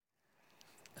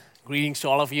Greetings to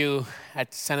all of you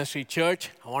at Center Street Church.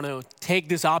 I want to take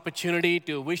this opportunity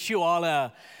to wish you all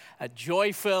a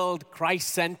joy-filled,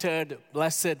 Christ-centered,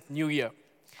 blessed New Year.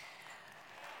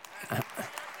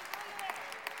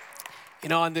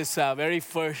 On this very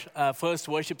first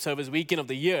worship service weekend of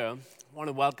the year, I want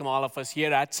to welcome all of us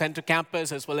here at Center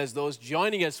Campus, as well as those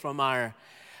joining us from our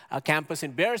campus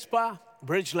in Bearspaw,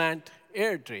 Bridgeland,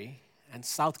 Airdrie, and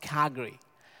South Calgary.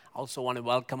 I also want to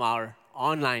welcome our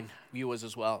online viewers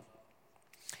as well.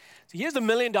 So here's the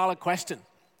million-dollar question.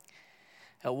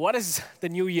 What does the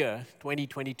new year,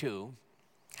 2022,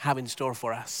 have in store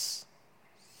for us?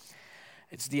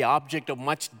 It's the object of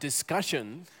much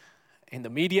discussion in the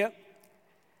media,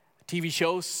 TV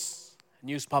shows,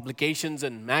 news publications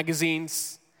and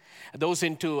magazines, those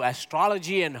into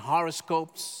astrology and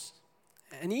horoscopes,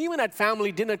 and even at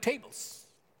family dinner tables.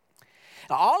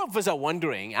 All of us are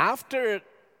wondering, after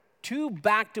 2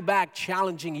 back-to-back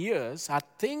challenging years, are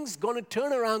things going to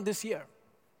turn around this year?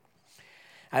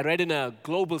 I read in a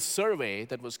global survey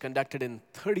that was conducted in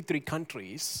 33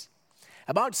 countries,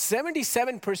 about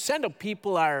 77% of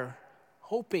people are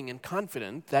hoping and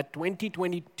confident that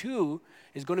 2022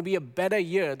 is going to be a better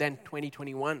year than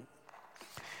 2021.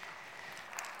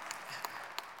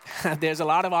 There's a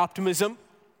lot of optimism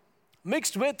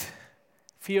mixed with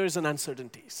fears and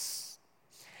uncertainties.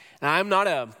 Now, I'm not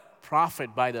a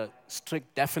prophet by the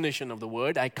strict definition of the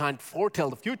word. I can't foretell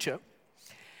the future.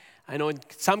 I know in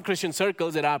some Christian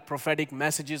circles there are prophetic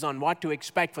messages on what to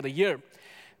expect for the year,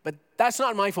 but that's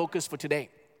not my focus for today.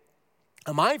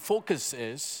 My focus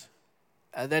is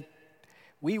that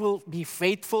we will be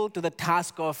faithful to the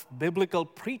task of biblical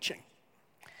preaching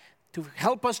to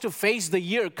help us to face the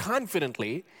year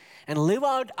confidently and live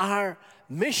out our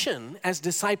mission as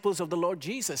disciples of the Lord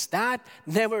Jesus. That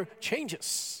never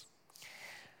changes.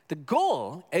 The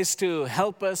goal is to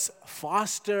help us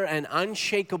foster an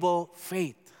unshakable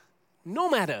faith, no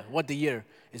matter what the year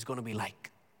is going to be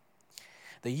like.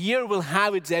 The year will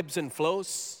have its ebbs and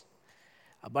flows,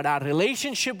 but our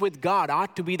relationship with God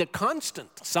ought to be the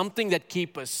constant, something that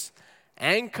keeps us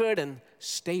anchored and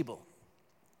stable.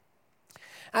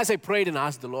 As I prayed and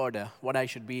asked the Lord what I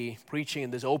should be preaching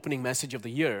in this opening message of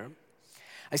the year,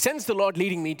 I sensed the Lord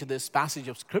leading me to this passage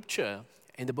of Scripture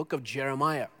in the book of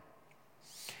Jeremiah.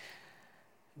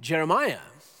 Jeremiah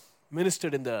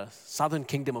ministered in the southern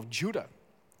kingdom of Judah.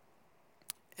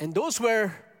 And those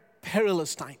were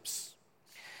perilous times.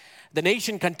 The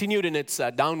nation continued in its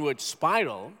downward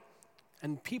spiral,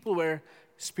 and people were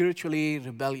spiritually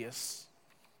rebellious.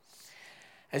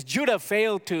 As Judah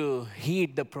failed to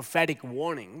heed the prophetic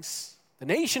warnings, the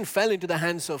nation fell into the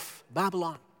hands of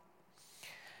Babylon.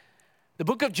 The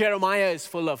book of Jeremiah is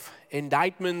full of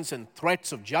indictments and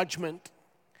threats of judgment.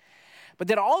 But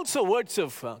there are also words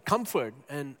of comfort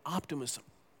and optimism.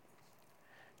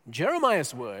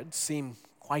 Jeremiah's words seem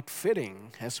quite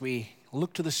fitting as we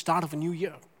look to the start of a new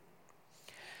year.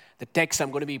 The text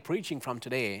I'm going to be preaching from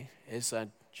today is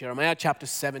Jeremiah chapter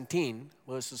 17,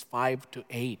 verses 5 to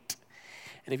 8.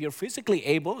 And if you're physically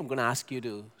able, I'm going to ask you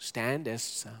to stand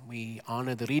as we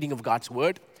honor the reading of God's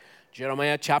word.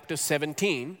 Jeremiah chapter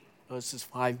 17, verses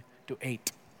 5 to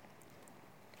 8.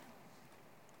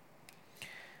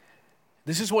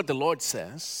 This is what the Lord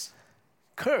says.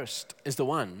 Cursed is the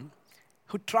one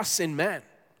who trusts in man,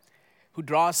 who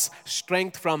draws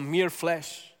strength from mere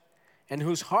flesh, and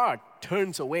whose heart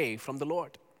turns away from the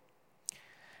Lord.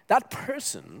 That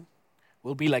person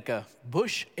will be like a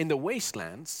bush in the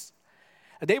wastelands.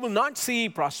 They will not see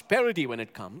prosperity when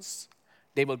it comes.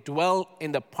 They will dwell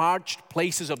in the parched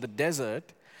places of the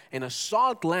desert, in a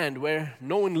salt land where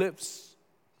no one lives.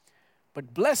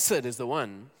 But blessed is the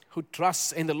one who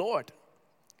trusts in the Lord,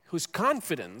 whose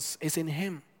confidence is in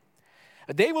Him.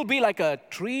 They will be like a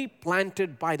tree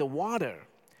planted by the water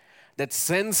that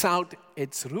sends out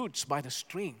its roots by the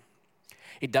stream.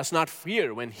 It does not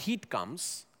fear when heat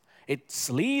comes. Its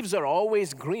leaves are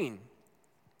always green.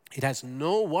 It has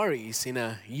no worries in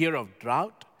a year of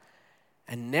drought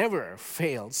and never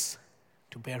fails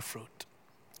to bear fruit.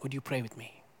 Would you pray with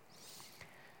me?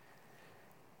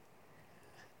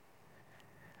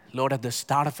 Lord, at the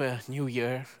start of a new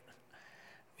year,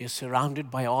 we are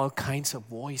surrounded by all kinds of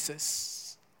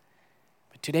voices.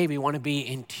 But today we want to be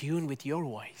in tune with your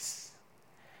voice.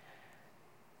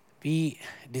 Be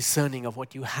discerning of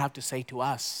what you have to say to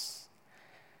us.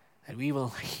 That we will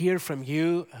hear from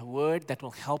you a word that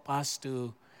will help us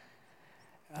to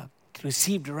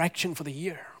receive direction for the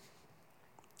year.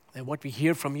 That what we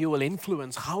hear from you will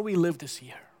influence how we live this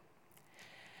year.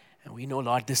 And we know,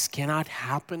 Lord, this cannot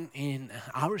happen in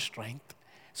our strength.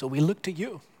 So we look to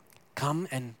you. Come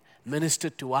and minister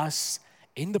to us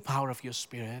in the power of your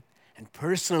Spirit and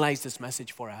personalize this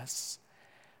message for us.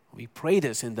 We pray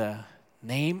this in the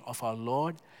name of our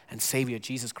Lord and Savior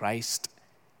Jesus Christ.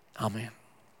 Amen.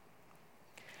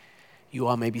 You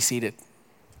all may be seated.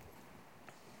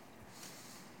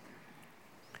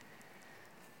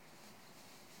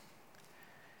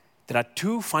 There are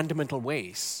two fundamental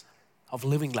ways of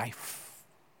living life.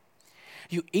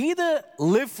 You either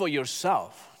live for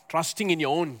yourself, trusting in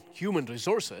your own human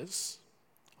resources,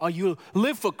 or you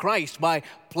live for Christ by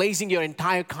placing your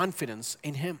entire confidence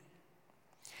in Him.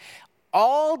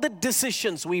 All the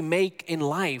decisions we make in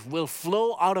life will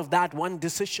flow out of that one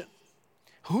decision,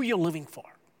 who you're living for.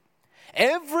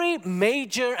 Every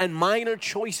major and minor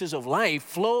choices of life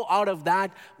flow out of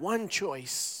that one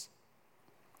choice.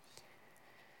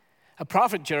 A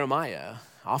prophet Jeremiah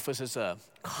offers us a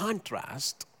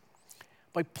contrast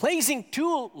by placing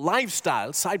two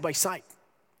lifestyles side by side.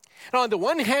 Now, on the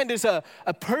one hand is a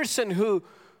person who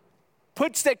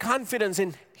puts their confidence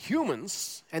in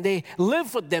humans and they live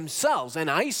for themselves, an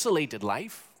isolated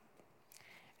life.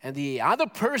 And the other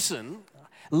person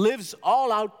lives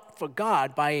all out for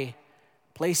God by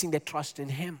placing their trust in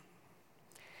Him.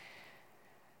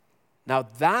 Now,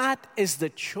 that is the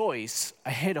choice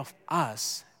ahead of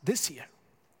us this year.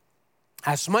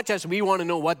 As much as we want to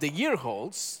know what the year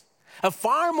holds, a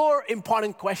far more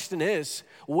important question is,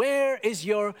 where is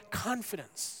your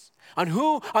confidence? On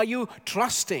who are you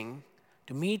trusting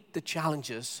to meet the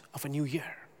challenges of a new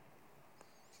year?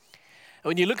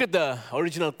 When you look at the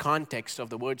original context of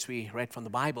the words we read from the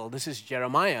Bible, this is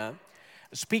Jeremiah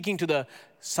speaking to the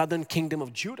southern kingdom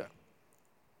of Judah.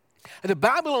 The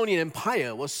Babylonian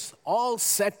Empire was all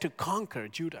set to conquer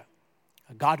Judah.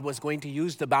 God was going to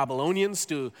use the Babylonians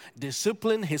to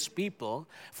discipline His people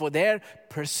for their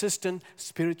persistent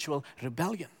spiritual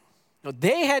rebellion. Now,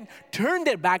 they had turned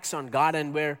their backs on God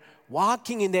and were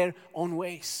walking in their own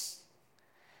ways.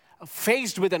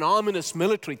 Faced with an ominous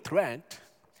military threat,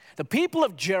 the people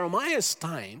of Jeremiah's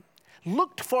time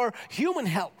looked for human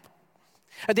help.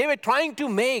 They were trying to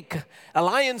make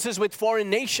alliances with foreign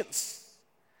nations.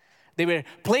 They were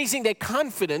placing their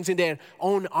confidence in their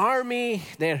own army,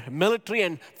 their military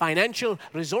and financial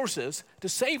resources to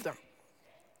save them.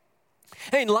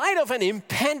 In light of an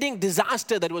impending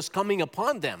disaster that was coming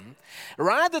upon them,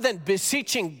 rather than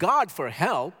beseeching God for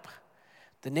help,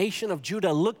 the nation of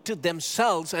Judah looked to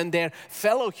themselves and their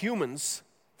fellow humans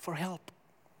for help.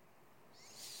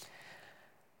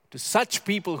 To such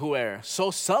people who were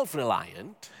so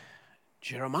self-reliant,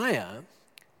 Jeremiah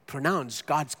pronounced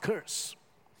God's curse.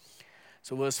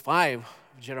 So verse 5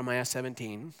 of Jeremiah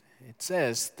 17, it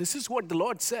says, this is what the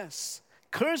Lord says.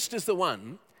 Cursed is the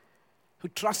one who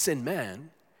trusts in man,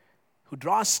 who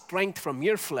draws strength from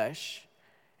mere flesh,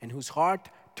 and whose heart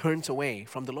turns away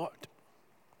from the Lord.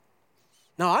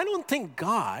 Now, I don't think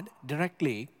God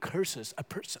directly curses a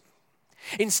person.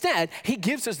 Instead, He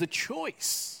gives us the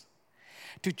choice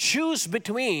to choose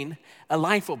between a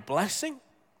life of blessing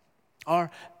or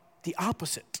the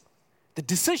opposite. The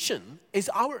decision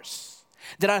is ours.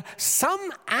 There are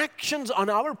some actions on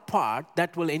our part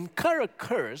that will incur a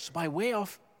curse by way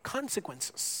of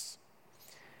consequences.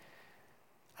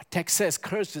 Our text says,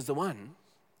 cursed is the one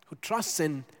who trusts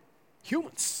in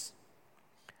humans.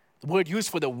 The word used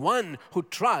for the one who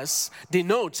trusts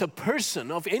denotes a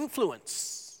person of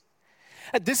influence.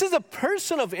 And this is a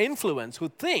person of influence who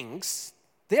thinks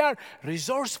they are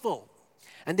resourceful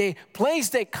and they place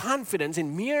their confidence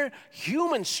in mere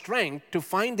human strength to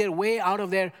find their way out of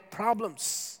their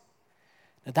problems.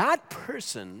 Now, that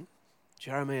person,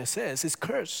 Jeremiah says, is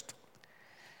cursed.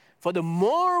 For the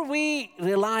more we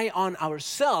rely on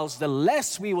ourselves, the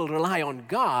less we will rely on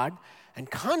God, and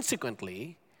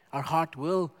consequently, our heart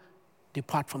will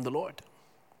depart from the Lord.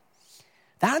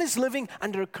 That is living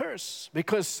under a curse,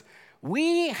 because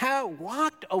we have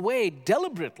walked away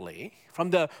deliberately from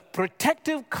the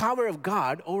protective cover of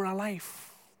God over our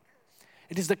life.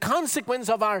 It is the consequence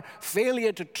of our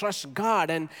failure to trust God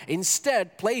and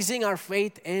instead placing our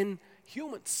faith in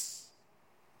humans.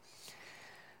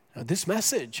 Now, this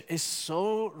message is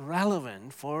so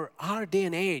relevant for our day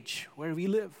and age where we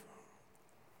live.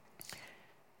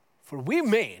 For we've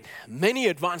made many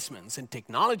advancements in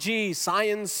technology,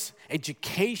 science,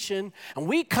 education, and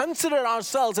we consider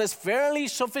ourselves as fairly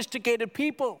sophisticated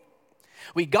people.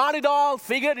 We got it all,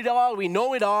 figured it all, we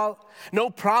know it all.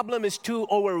 No problem is too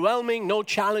overwhelming, no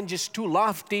challenge is too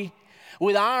lofty.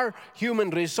 With our human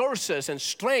resources and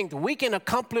strength, we can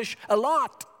accomplish a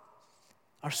lot,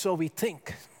 or so we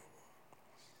think.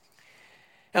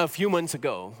 Now, a few months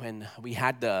ago, when we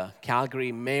had the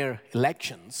Calgary mayor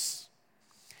elections,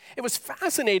 it was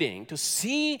fascinating to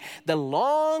see the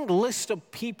long list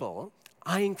of people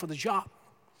eyeing for the job.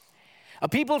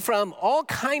 People from all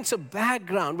kinds of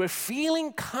background were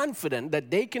feeling confident that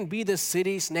they can be the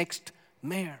city's next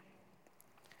mayor.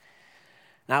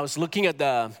 Now, I was looking at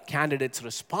the candidates'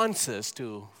 responses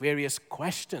to various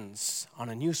questions on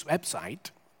a news website,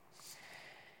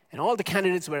 and all the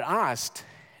candidates were asked,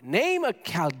 name a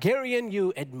Calgarian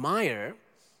you admire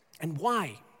and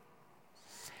why.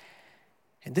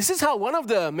 And this is how one of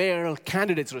the mayoral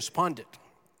candidates responded.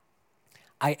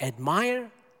 I admire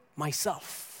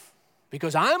myself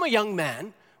because I'm a young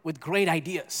man with great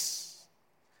ideas.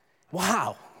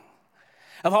 Wow.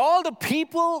 Of all the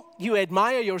people you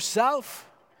admire yourself,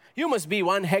 you must be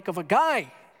one heck of a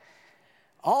guy.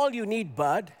 All you need,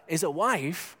 bud, is a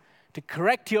wife to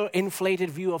correct your inflated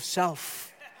view of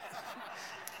self.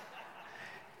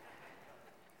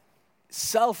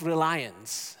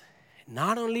 Self-reliance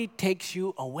not only takes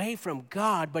you away from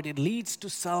God, but it leads to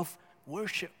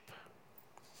self-worship.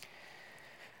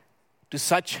 To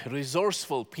such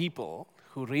resourceful people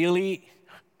who really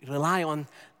rely on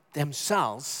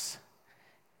themselves,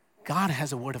 God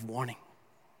has a word of warning.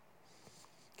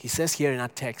 He says here in our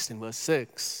text in verse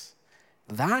 6,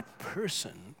 that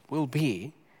person will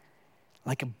be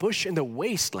like a bush in the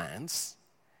wastelands.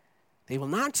 They will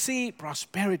not see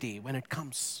prosperity when it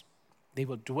comes. They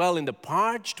will dwell in the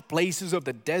parched places of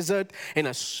the desert in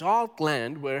a salt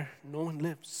land where no one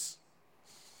lives.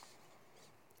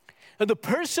 Now, the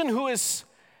person who is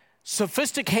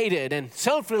sophisticated and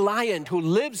self-reliant, who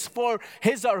lives for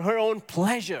his or her own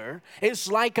pleasure,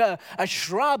 is like a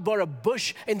shrub or a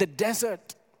bush in the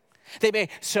desert. They may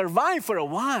survive for a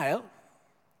while,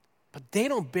 but they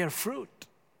don't bear fruit.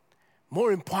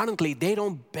 More importantly, they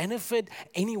don't benefit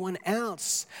anyone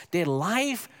else. Their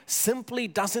life simply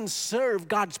doesn't serve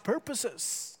God's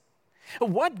purposes.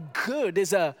 What good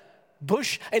is a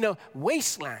bush in a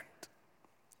wasteland?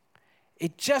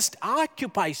 It just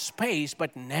occupies space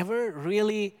but never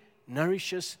really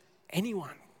nourishes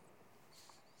anyone.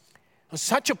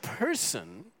 Such a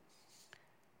person,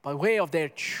 by way of their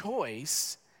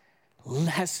choice,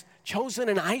 has chosen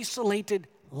an isolated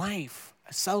life,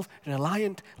 a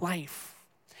self-reliant life.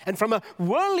 And from a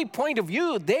worldly point of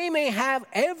view, they may have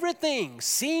everything,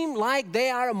 seem like they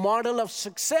are a model of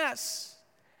success.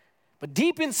 But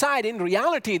deep inside, in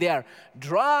reality, they are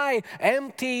dry,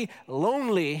 empty,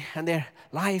 lonely, and their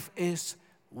life is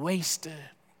wasted.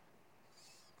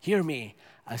 Hear me,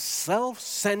 a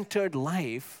self-centered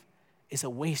life is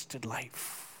a wasted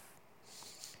life.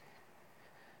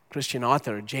 Christian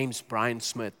author James Bryan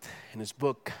Smith, in his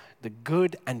book, The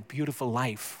Good and Beautiful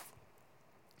Life,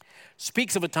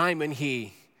 speaks of a time when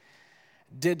he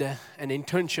did an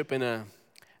internship in a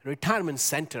retirement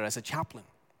center as a chaplain.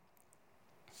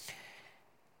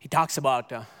 He talks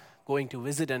about going to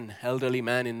visit an elderly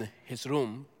man in his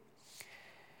room.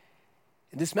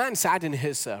 And this man sat in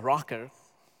his rocker,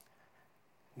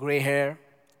 gray hair,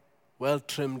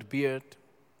 well-trimmed beard,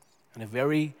 and a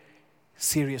very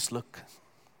serious look.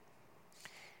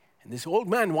 And this old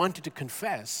man wanted to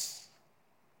confess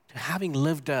to having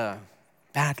lived a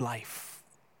bad life.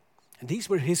 And these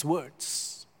were his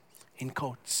words, in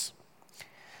quotes.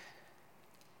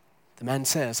 The man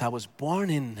says, I was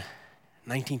born in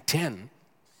 1910.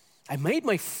 I made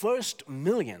my first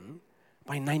million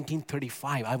by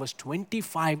 1935. I was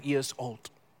 25 years old.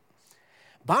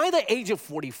 By the age of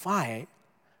 45,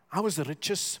 I was the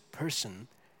richest person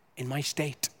in my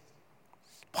state.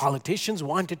 Politicians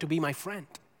wanted to be my friend.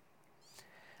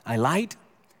 I lied,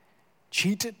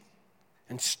 cheated,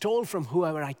 and stole from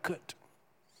whoever I could.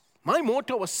 My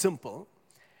motto was simple: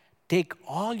 take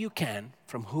all you can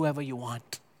from whoever you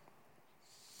want.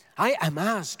 I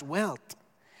amassed wealth,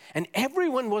 and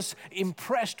everyone was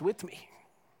impressed with me.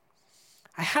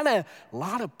 I had a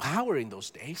lot of power in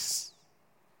those days.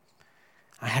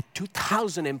 I had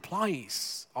 2,000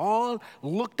 employees. All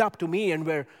looked up to me and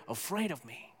were afraid of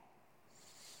me.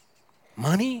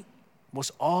 Money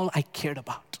was all I cared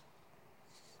about.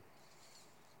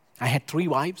 I had 3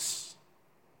 wives,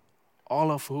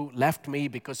 all of who left me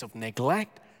because of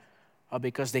neglect or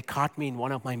because they caught me in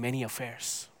one of my many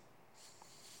affairs.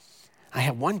 I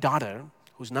have one daughter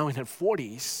who's now in her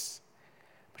 40s,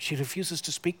 but she refuses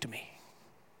to speak to me.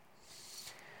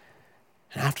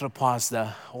 And after a pause,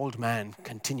 the old man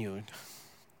continued,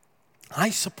 I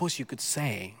suppose you could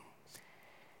say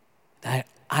that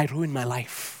I ruined my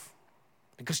life,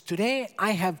 because today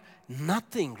I have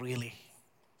nothing really.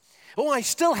 Oh, I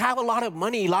still have a lot of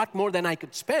money, a lot more than I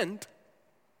could spend,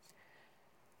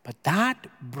 but that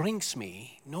brings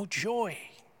me no joy.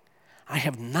 I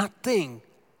have nothing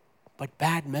but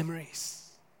bad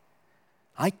memories.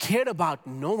 I cared about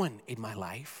no one in my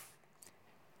life,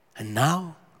 and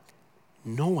now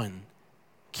no one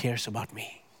cares about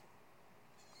me.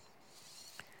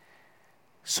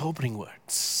 Sobering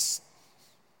words.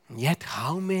 Yet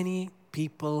how many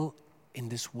people in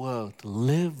this world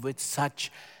live with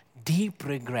such deep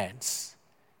regrets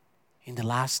in the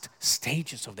last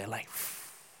stages of their life?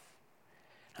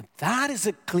 And that is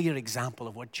a clear example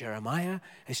of what Jeremiah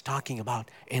is talking about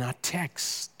in our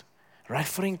text,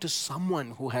 referring to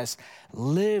someone who has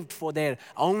lived for their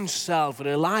own self,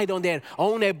 relied on their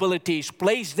own abilities,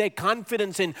 placed their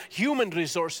confidence in human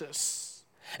resources.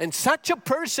 And such a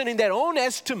person, in their own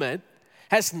estimate,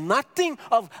 has nothing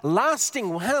of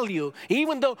lasting value,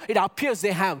 even though it appears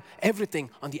they have everything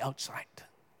on the outside.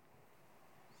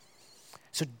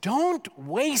 So don't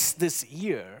waste this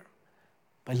year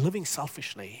by living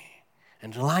selfishly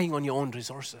and relying on your own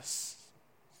resources.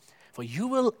 For you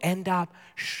will end up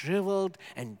shriveled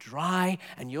and dry,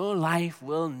 and your life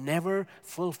will never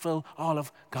fulfill all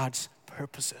of God's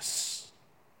purposes.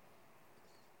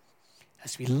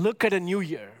 As we look at a new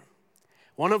year,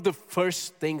 one of the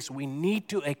first things we need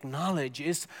to acknowledge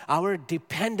is our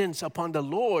dependence upon the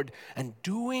Lord and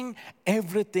doing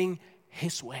everything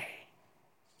His way.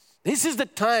 This is the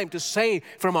time to say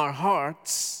from our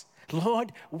hearts,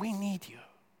 Lord, we need you.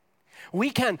 We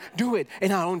can't do it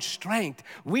in our own strength.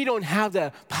 We don't have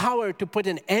the power to put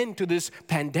an end to this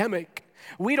pandemic.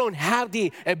 We don't have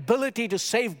the ability to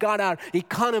safeguard our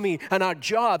economy and our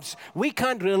jobs. We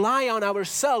can't rely on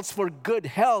ourselves for good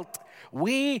health.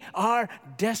 We are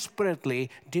desperately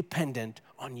dependent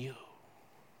on you.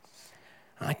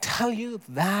 And I tell you,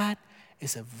 that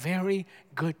is a very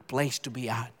good place to be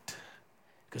at,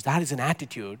 because that is an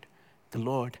attitude the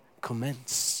Lord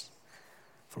commends.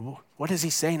 For what does He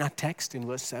say in our text in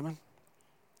verse 7?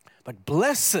 But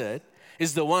blessed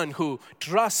is the one who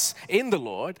trusts in the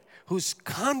Lord, whose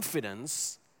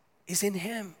confidence is in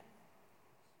Him.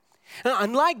 Now,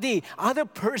 unlike the other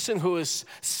person who is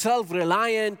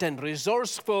self-reliant and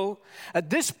resourceful,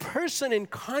 this person, in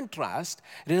contrast,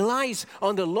 relies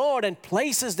on the Lord and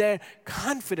places their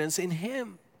confidence in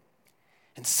Him.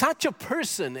 And such a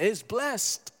person is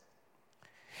blessed.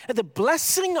 And the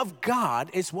blessing of God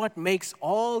is what makes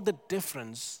all the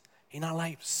difference in our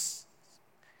lives.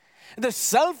 The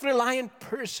self-reliant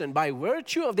person, by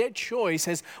virtue of their choice,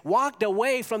 has walked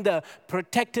away from the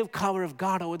protective cover of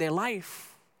God over their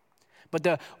life. But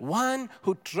the one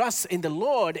who trusts in the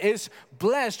Lord is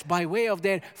blessed by way of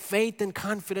their faith and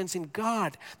confidence in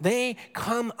God. They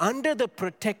come under the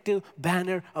protective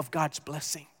banner of God's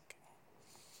blessing.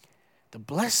 The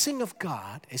blessing of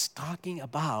God is talking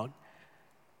about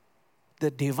the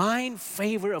divine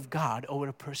favor of God over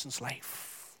a person's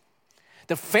life.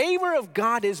 The favor of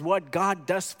God is what God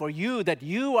does for you that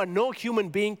you or no human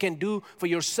being can do for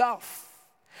yourself.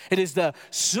 It is the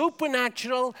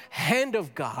supernatural hand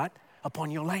of God upon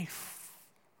your life.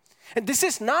 And this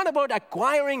is not about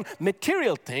acquiring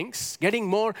material things, getting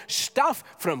more stuff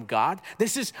from God.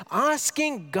 This is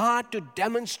asking God to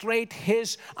demonstrate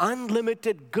His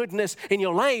unlimited goodness in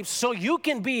your life so you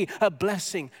can be a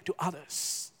blessing to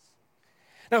others.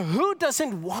 Now, who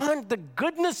doesn't want the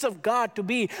goodness of God to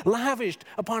be lavished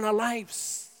upon our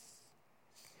lives?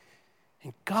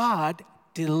 And God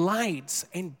delights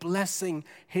in blessing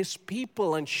His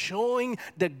people and showing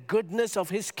the goodness of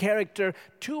His character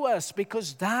to us,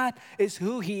 because that is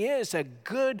who He is, a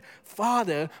good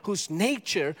Father whose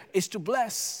nature is to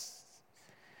bless.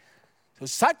 So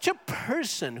such a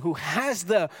person who has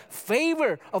the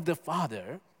favor of the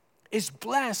Father is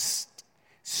blessed,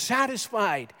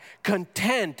 satisfied,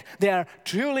 content. They are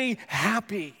truly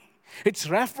happy. It's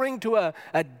referring to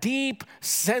a deep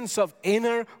sense of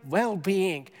inner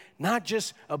well-being, not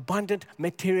just abundant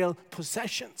material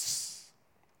possessions.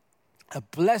 A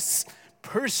blessed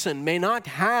person may not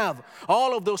have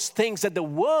all of those things that the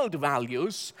world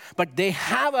values, but they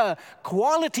have a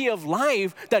quality of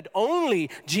life that only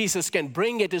Jesus can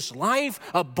bring. It is life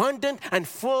abundant and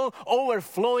full,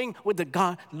 overflowing with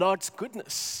the Lord's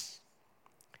goodness.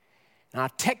 Now, our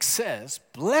text says,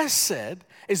 blessed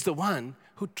is the one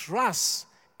who trusts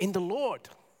in the Lord.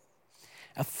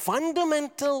 A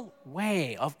fundamental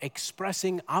way of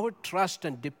expressing our trust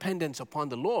and dependence upon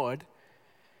the Lord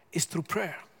is through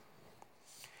prayer.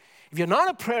 If you're not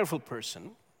a prayerful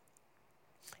person,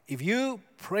 if you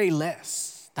pray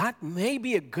less, that may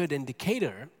be a good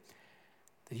indicator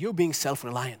that you're being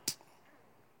self-reliant.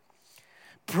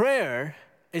 Prayer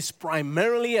is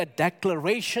primarily a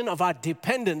declaration of our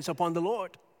dependence upon the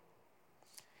Lord.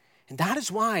 And that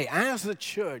is why, as the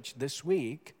church this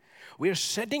week, we are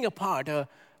setting apart a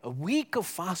week of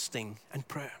fasting and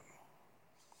prayer.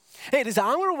 It is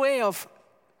our way of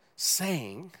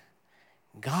saying,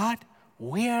 God,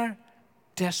 we are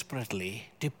desperately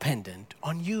dependent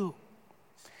on you.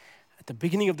 At the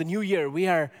beginning of the new year, we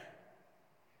are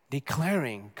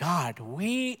declaring, God,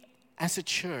 we as a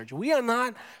church, we are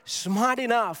not smart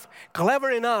enough,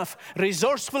 clever enough,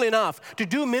 resourceful enough to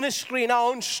do ministry in our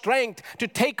own strength, to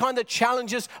take on the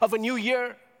challenges of a new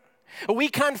year. We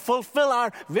can't fulfill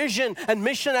our vision and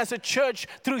mission as a church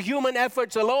through human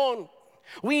efforts alone.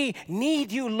 We need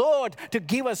you, Lord, to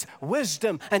give us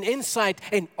wisdom and insight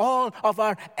in all of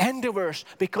our endeavors,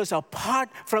 because apart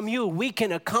from you, we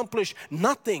can accomplish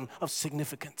nothing of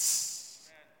significance.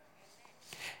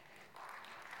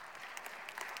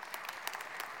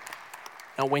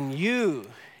 Now, when you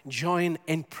join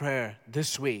in prayer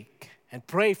this week and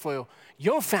pray for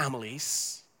your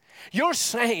families, you're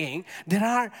saying there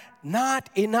are not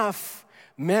enough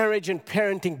marriage and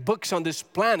parenting books on this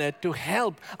planet to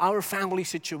help our family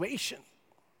situation.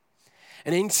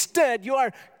 And instead, you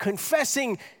are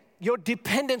confessing your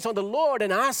dependence on the Lord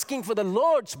and asking for the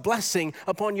Lord's blessing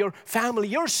upon your family.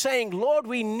 You're saying, Lord,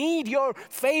 we need your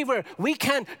favor. We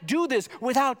can't do this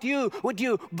without you. Would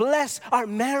you bless our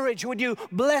marriage? Would you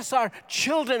bless our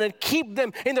children and keep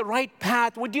them in the right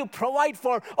path? Would you provide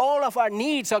for all of our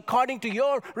needs according to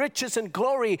your riches and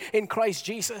glory in Christ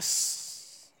Jesus?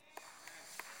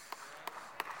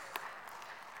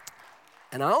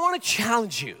 And I want to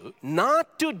challenge you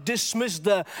not to dismiss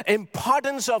the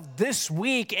importance of this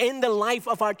week in the life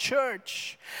of our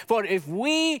church. For if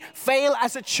we fail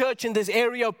as a church in this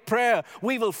area of prayer,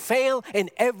 we will fail in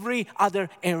every other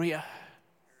area.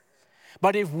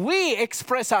 But if we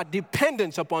express our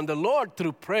dependence upon the Lord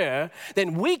through prayer,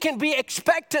 then we can be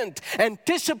expectant,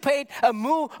 anticipate a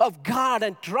move of God,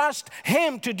 and trust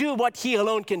Him to do what He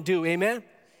alone can do. Amen?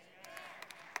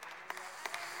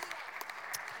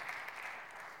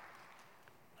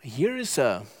 Here is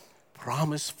a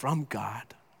promise from God.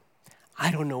 I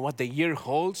don't know what the year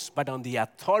holds, but on the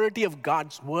authority of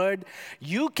God's word,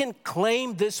 you can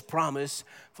claim this promise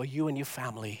for you and your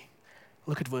family.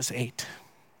 Look at verse 8.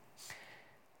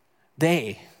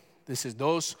 This is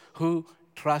those who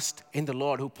trust in the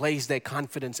Lord, who place their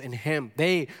confidence in Him.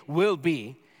 They will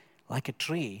be like a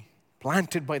tree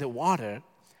planted by the water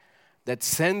that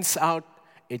sends out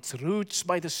its roots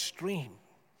by the stream.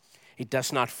 It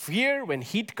does not fear when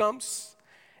heat comes.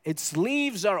 Its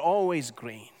leaves are always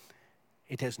green.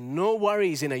 It has no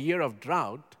worries in a year of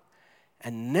drought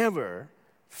and never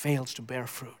fails to bear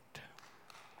fruit.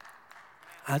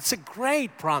 That's a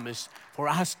great promise for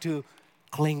us to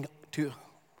cling to.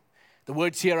 The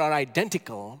words here are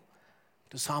identical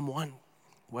to Psalm 1,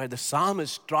 where the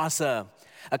psalmist draws a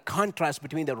contrast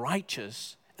between the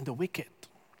righteous and the wicked.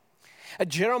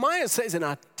 Jeremiah says in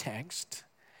our text,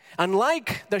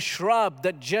 unlike the shrub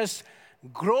that just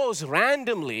grows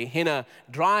randomly in a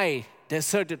dry,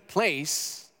 deserted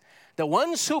place, the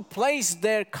ones who place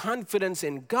their confidence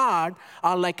in God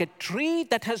are like a tree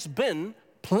that has been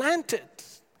planted.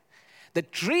 The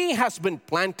tree has been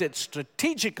planted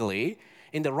strategically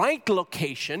in the right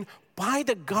location by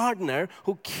the gardener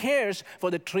who cares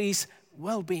for the tree's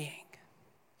well-being.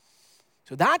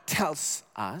 So that tells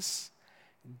us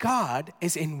God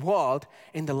is involved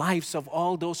in the lives of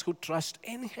all those who trust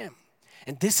in Him.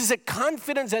 And this is a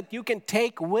confidence that you can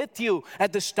take with you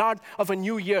at the start of a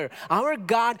new year. Our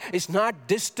God is not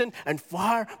distant and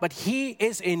far, but He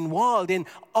is involved in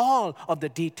all of the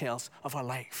details of our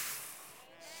life.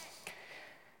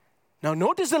 Now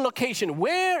notice the location.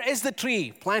 Where is the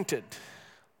tree planted?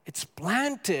 It's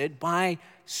planted by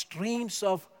streams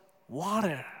of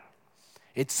water.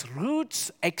 Its roots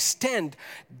extend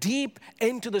deep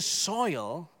into the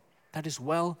soil that is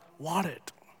well watered.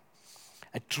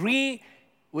 A tree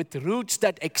with roots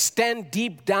that extend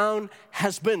deep down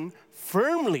has been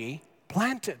firmly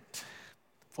planted.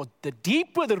 For the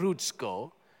deeper the roots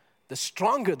go, the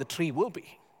stronger the tree will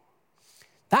be.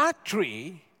 That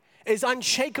tree is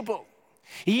unshakable.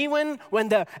 Even when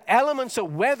the elements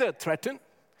of weather threaten,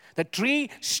 the tree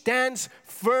stands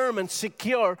firm and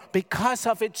secure because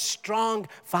of its strong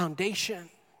foundation.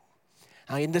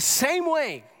 Now, in the same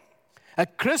way, a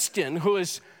Christian who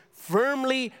is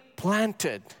firmly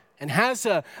planted and has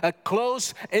a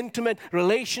close, intimate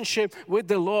relationship with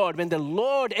the Lord, when the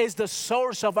Lord is the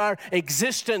source of our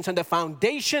existence and the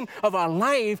foundation of our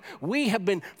life, we have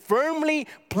been firmly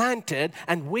planted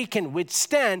and we can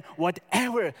withstand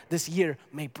whatever this year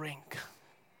may bring.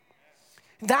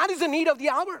 That is the need of the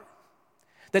hour.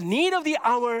 The need of the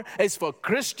hour is for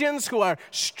Christians who are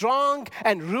strong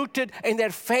and rooted in their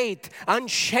faith,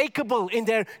 unshakable in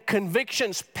their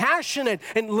convictions, passionate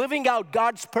in living out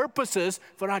God's purposes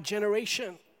for our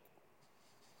generation.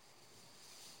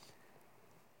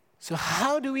 So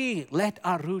how do we let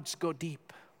our roots go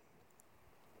deep?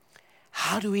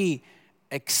 How do we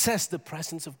access the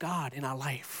presence of God in our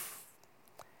life?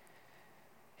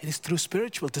 It is through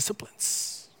spiritual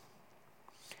disciplines.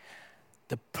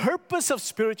 The purpose of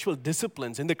spiritual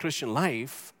disciplines in the Christian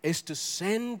life is to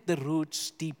send the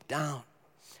roots deep down,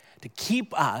 to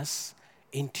keep us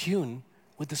in tune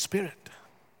with the Spirit.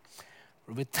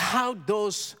 Without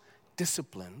those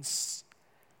disciplines,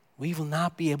 we will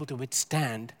not be able to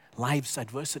withstand life's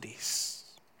adversities.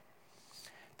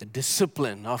 The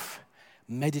discipline of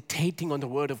meditating on the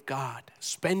Word of God,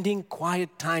 spending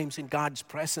quiet times in God's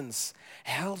presence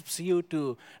helps you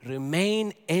to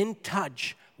remain in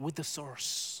touch with the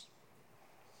source.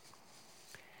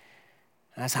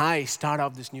 As I start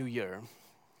off this new year,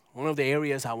 one of the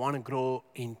areas I want to grow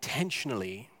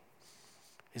intentionally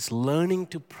is learning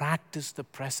to practice the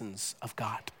presence of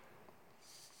God.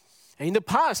 In the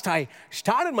past, I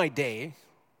started my day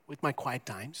with my quiet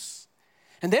times,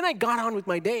 and then I got on with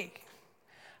my day.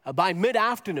 By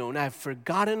mid-afternoon, I've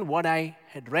forgotten what I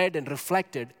had read and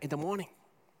reflected in the morning.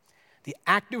 The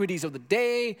activities of the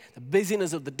day, the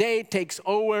busyness of the day takes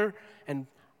over, and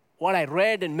what I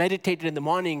read and meditated in the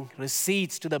morning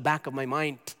recedes to the back of my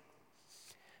mind.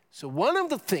 So one of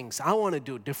the things I want to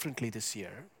do differently this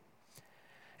year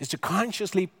is to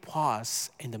consciously pause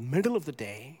in the middle of the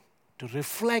day to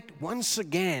reflect once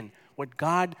again what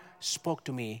God spoke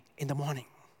to me in the morning.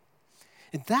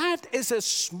 And that is a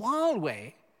small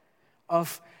way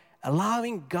of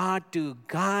allowing God to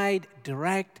guide,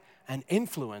 direct, and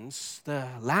influence the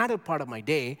latter part of my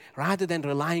day rather than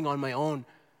relying on my own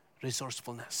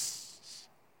resourcefulness.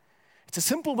 It's a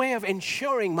simple way of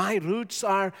ensuring my roots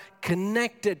are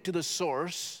connected to the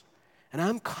source and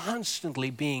I'm constantly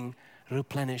being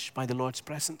replenished by the Lord's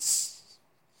presence.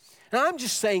 Now, I'm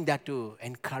just saying that to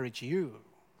encourage you.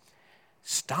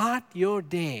 Start your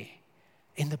day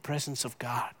in the presence of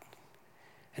God.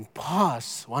 And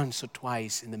pause once or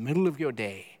twice in the middle of your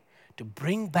day to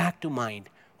bring back to mind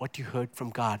what you heard from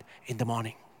God in the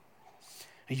morning.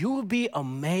 You will be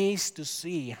amazed to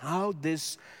see how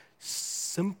this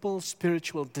simple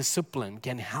spiritual discipline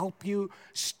can help you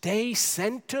stay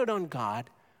centered on God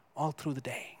all through the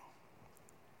day.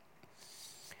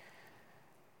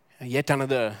 Yet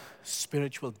another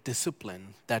spiritual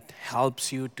discipline that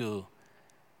helps you to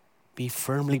be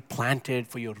firmly planted,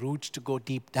 for your roots to go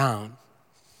deep down,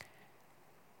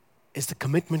 is the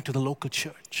commitment to the local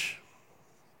church.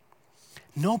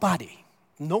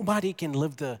 Nobody can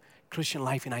live the Christian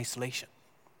life in isolation.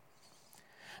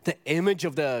 The image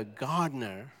of the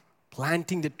gardener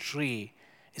planting the tree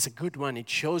is a good one. It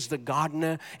shows the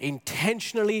gardener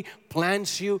intentionally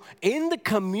plants you in the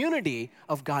community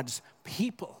of God's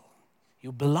people.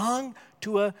 You belong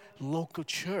to a local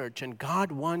church, and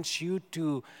God wants you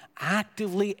to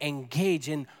actively engage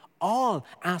in all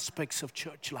aspects of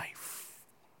church life.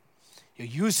 You're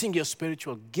using your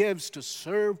spiritual gifts to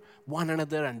serve one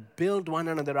another and build one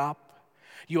another up.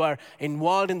 You are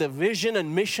involved in the vision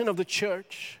and mission of the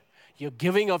church. You're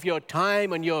giving of your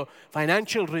time and your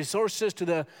financial resources to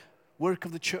the work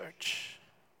of the church.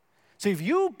 So if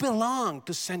you belong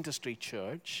to Center Street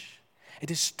Church, it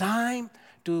is time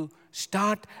to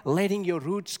start letting your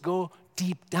roots go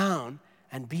deep down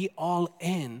and be all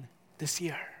in this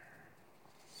year.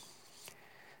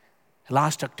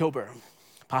 Last October,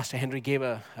 Pastor Henry gave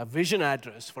a vision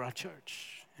address for our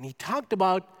church, and he talked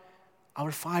about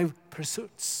our 5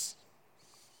 pursuits.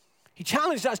 He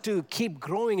challenged us to keep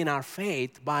growing in our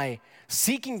faith by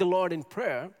seeking the Lord in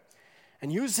prayer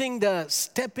and using the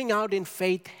Stepping Out in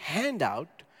Faith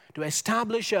handout to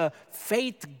establish a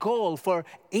faith goal for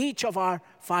each of our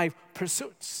 5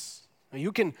 pursuits. Now,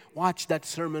 you can watch that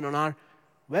sermon on our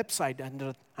website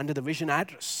under the vision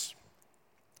address.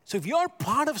 So if you're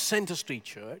part of Center Street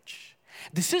Church,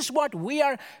 this is what we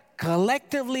are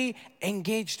collectively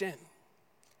engaged in.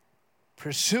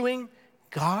 Pursuing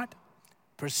God,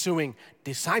 pursuing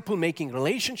disciple-making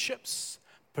relationships,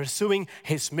 pursuing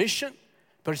His mission,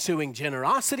 pursuing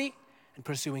generosity, and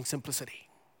pursuing simplicity.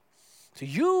 So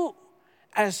you,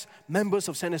 as members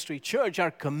of Center Street Church,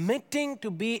 are committing to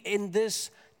be in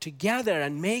this together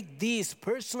and make these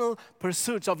personal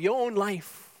pursuits of your own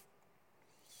life.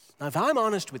 Now, if I'm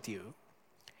honest with you,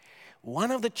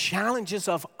 one of the challenges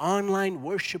of online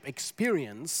worship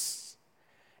experience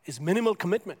is minimal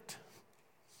commitment,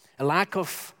 a lack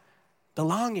of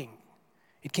belonging.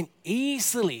 It can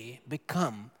easily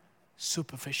become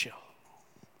superficial.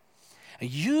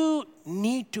 You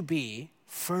need to be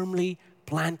firmly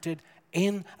planted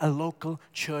in a local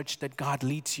church that God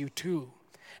leads you to.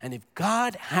 And if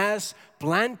God has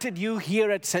planted you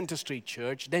here at Center Street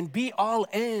Church, then be all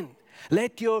in.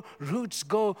 Let your roots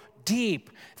go deep,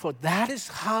 for that is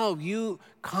how you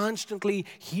constantly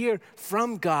hear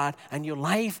from God, and your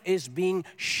life is being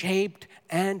shaped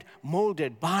and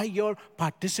molded by your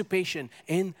participation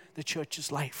in the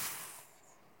church's life.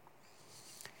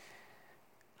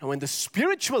 And when the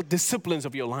spiritual disciplines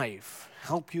of your life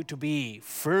help you to be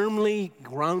firmly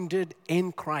grounded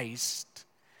in Christ,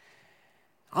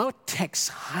 our text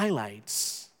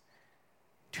highlights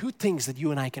two things that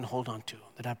you and I can hold on to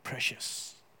that are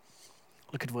precious.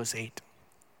 Look at verse 8.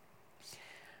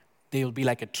 They will be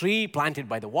like a tree planted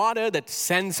by the water that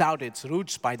sends out its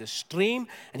roots by the stream.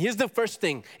 And here's the first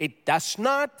thing. It does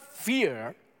not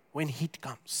fear when heat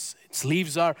comes. Its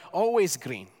leaves are always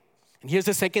green. And here's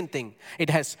the second thing. It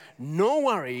has no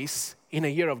worries in a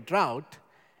year of drought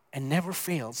and never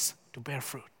fails to bear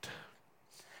fruit.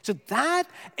 So that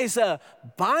is a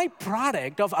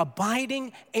byproduct of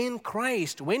abiding in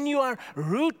Christ. When you are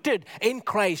rooted in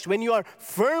Christ, when you are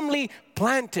firmly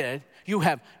planted, you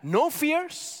have no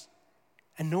fears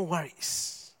and no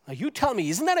worries. Now you tell me,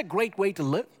 isn't that a great way to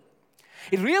live?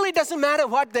 It really doesn't matter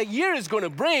what the year is going to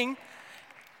bring.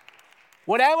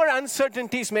 Whatever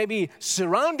uncertainties may be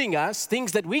surrounding us,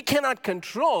 things that we cannot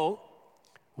control,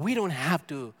 we don't have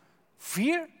to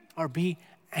fear or be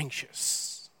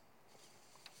anxious.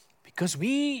 Because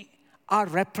we are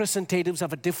representatives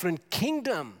of a different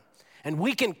kingdom, and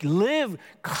we can live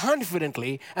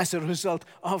confidently as a result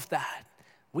of that.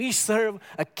 We serve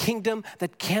a kingdom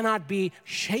that cannot be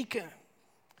shaken.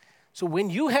 So when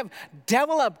you have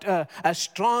developed a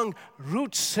strong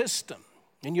root system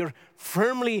and you're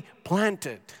firmly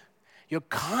planted, you're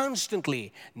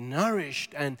constantly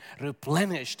nourished and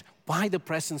replenished by the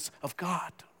presence of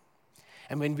God.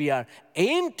 And when we are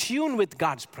in tune with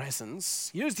God's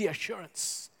presence, here's the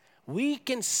assurance. We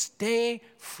can stay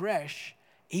fresh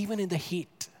even in the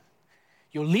heat.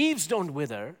 Your leaves don't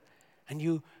wither and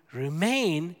you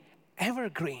remain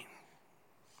evergreen.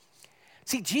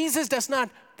 See, Jesus does not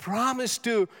promise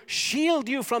to shield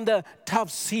you from the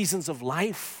tough seasons of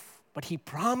life, but He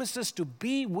promises to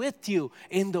be with you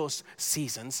in those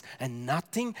seasons, and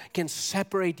nothing can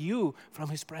separate you from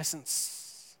His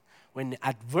presence. When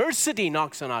adversity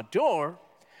knocks on our door,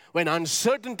 when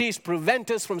uncertainties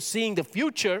prevent us from seeing the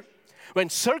future, when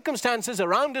circumstances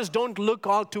around us don't look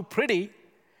all too pretty,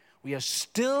 we are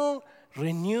still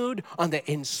renewed on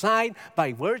the inside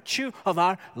by virtue of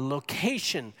our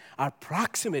location, our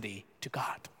proximity to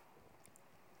God.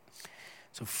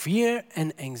 So fear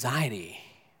and anxiety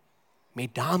may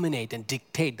dominate and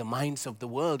dictate the minds of the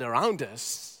world around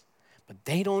us, but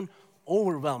they don't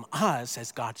overwhelm us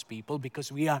as God's people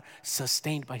because we are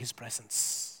sustained by His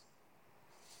presence.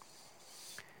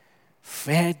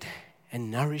 Fed and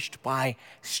nourished by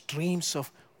streams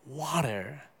of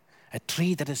water, a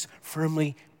tree that is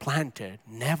firmly planted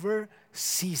never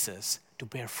ceases to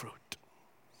bear fruit.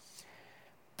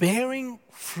 Bearing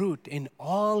fruit in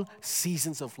all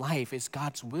seasons of life is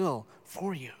God's will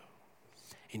for you.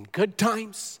 In good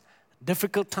times,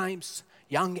 difficult times,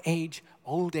 young age,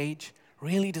 old age,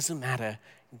 really doesn't matter.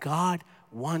 God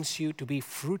wants you to be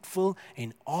fruitful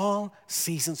in all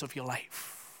seasons of your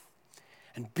life.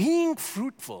 And being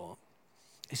fruitful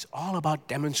is all about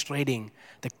demonstrating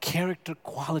the character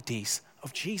qualities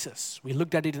of Jesus. We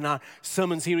looked at it in our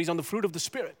sermon series on the fruit of the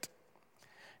Spirit.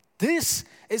 This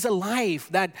is a life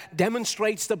that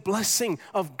demonstrates the blessing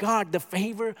of God, the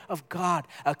favor of God,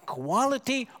 a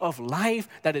quality of life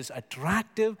that is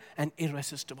attractive and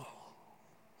irresistible.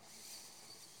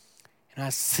 And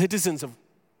as citizens of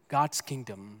God's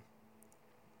kingdom,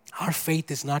 our faith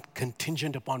is not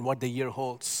contingent upon what the year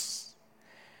holds,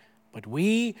 but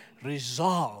we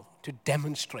resolve to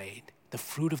demonstrate the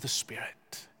fruit of the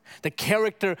Spirit, the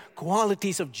character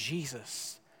qualities of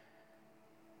Jesus,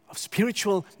 of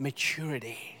spiritual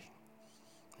maturity,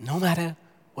 no matter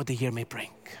what the year may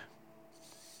bring.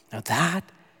 Now that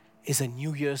is a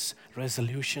New Year's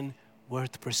resolution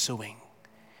worth pursuing,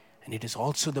 and it is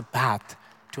also the path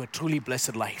to a truly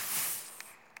blessed life.